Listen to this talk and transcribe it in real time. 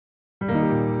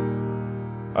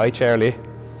I, Charlie,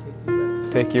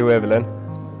 take you, Evelyn,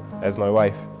 as my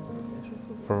wife,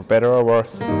 for better or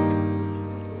worse,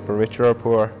 for richer or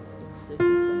poor,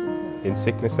 in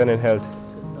sickness and in health,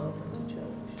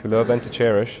 to love and to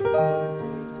cherish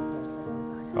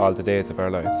all the days of our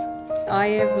lives. I,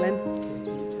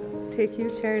 Evelyn, take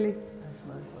you, Charlie,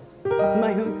 as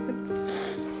my husband,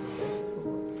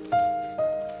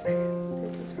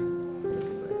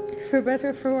 for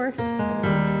better, for worse,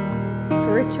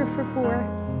 for richer, for poor,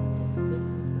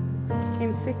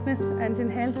 in sickness and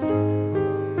in health,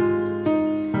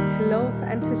 to love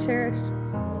and to cherish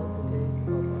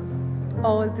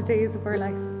all the days of our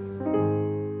life.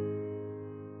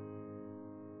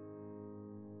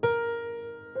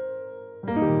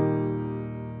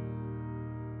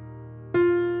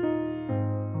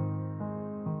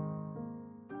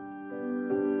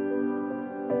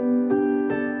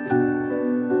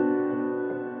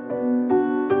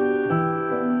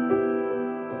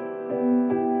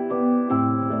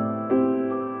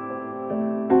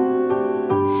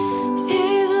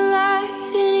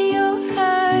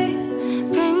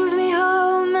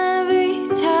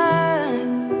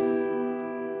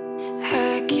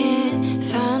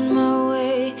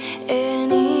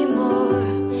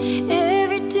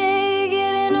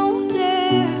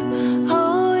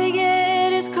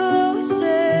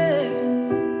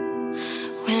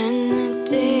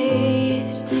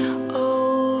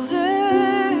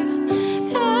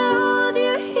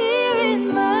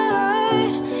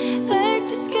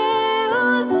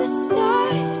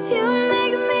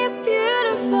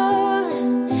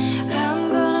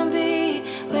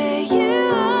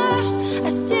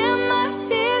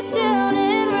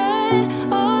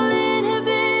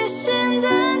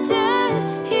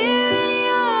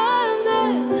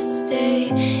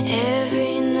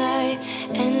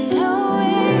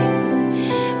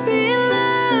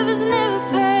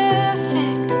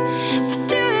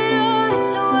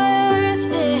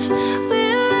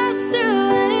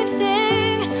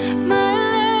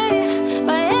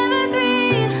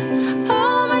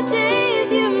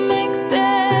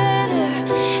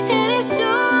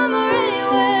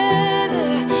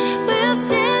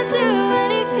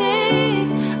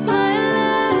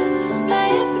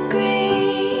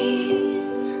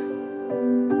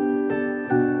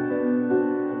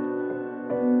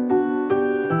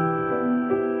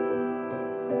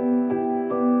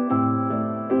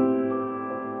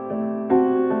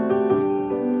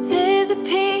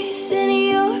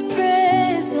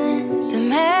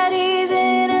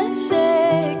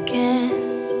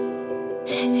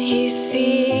 You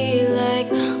feel